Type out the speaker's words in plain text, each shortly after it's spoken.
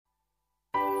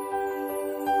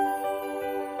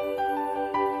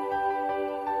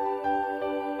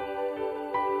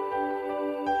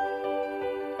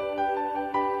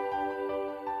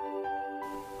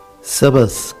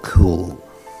Sabbath School.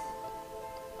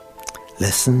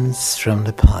 Lessons from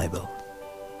the Bible.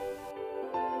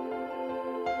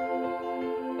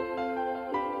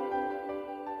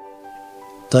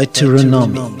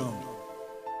 Deuteronomy.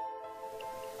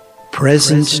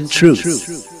 Present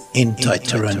truth in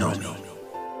Deuteronomy.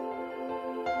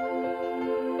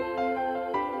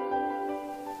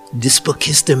 This book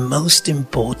is the most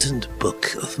important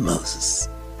book of Moses.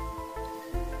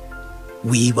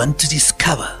 We want to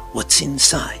discover what's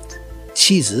inside.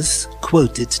 Jesus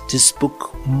quoted this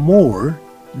book more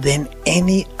than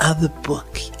any other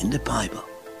book in the Bible.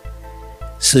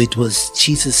 So it was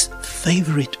Jesus'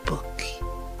 favorite book.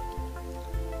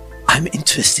 I'm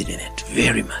interested in it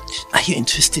very much. Are you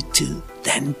interested too?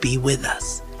 Then be with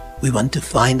us. We want to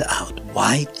find out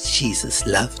why Jesus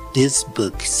loved this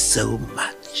book so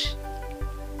much.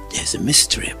 There's a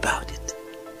mystery about it,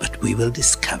 but we will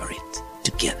discover it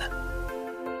together.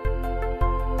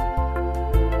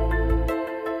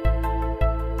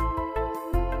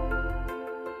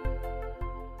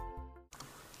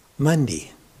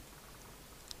 Monday,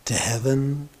 the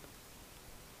heaven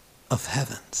of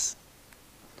heavens.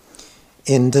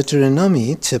 In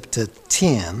Deuteronomy chapter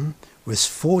 10, verse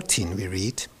 14 we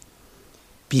read,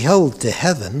 "Behold the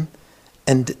heaven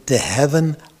and the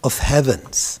heaven of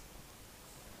heavens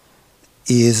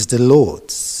is the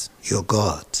Lord's, your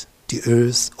God, the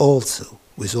earth also,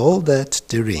 with all that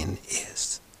therein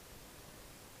is."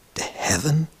 The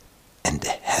heaven and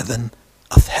the heaven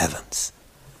of heavens.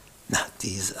 Now,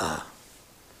 these are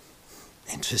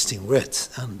interesting words,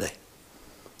 aren't they?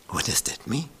 What does that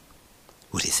mean?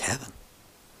 What is heaven?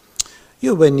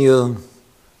 When you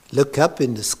look up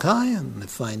in the sky on a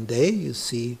fine day, you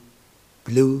see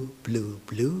blue, blue,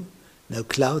 blue, no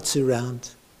clouds around.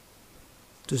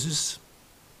 This is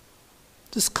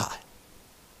the sky,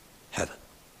 heaven.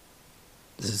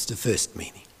 This is the first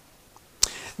meaning.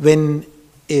 When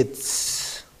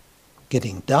it's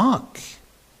getting dark,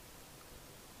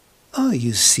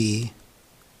 you see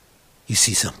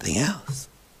something else.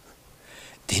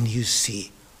 Then you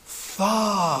see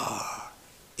far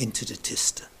into the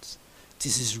distance.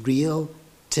 This is real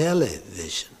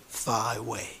television, far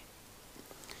away.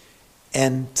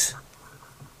 And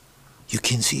you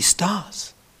can see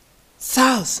stars,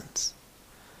 thousands.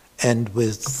 And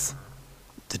with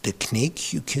the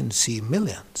technique, you can see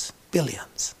millions,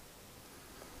 billions.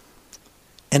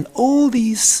 And all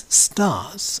these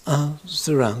stars are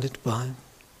surrounded by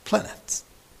planets.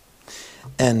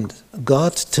 And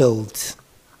God told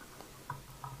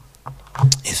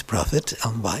his prophet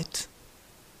White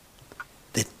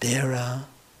that there are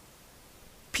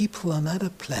people on other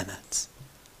planets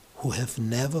who have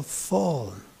never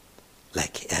fallen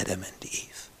like Adam and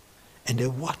Eve. And they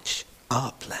watch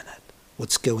our planet.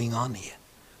 What's going on here?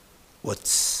 What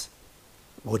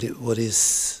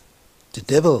is the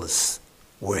devil's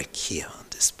work here on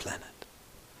this planet?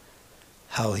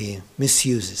 How he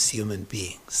misuses human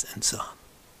beings and so on.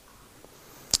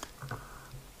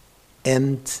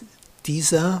 And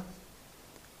these are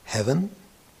heaven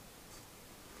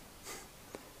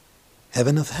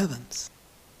of heavens.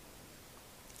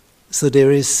 So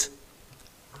there is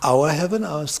our heaven,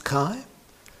 our sky.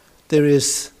 There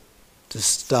is the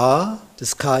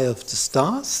sky of the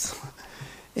stars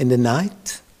in the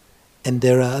night. And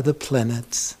there are other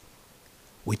planets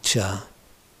which are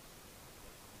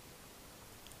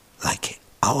like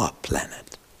our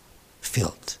planet,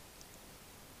 filled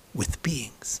with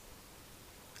beings.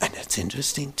 And that's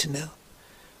interesting to know.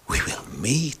 We will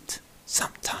meet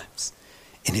sometimes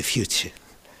in the future.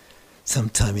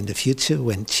 Sometime in the future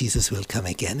when Jesus will come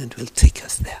again and will take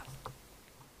us there.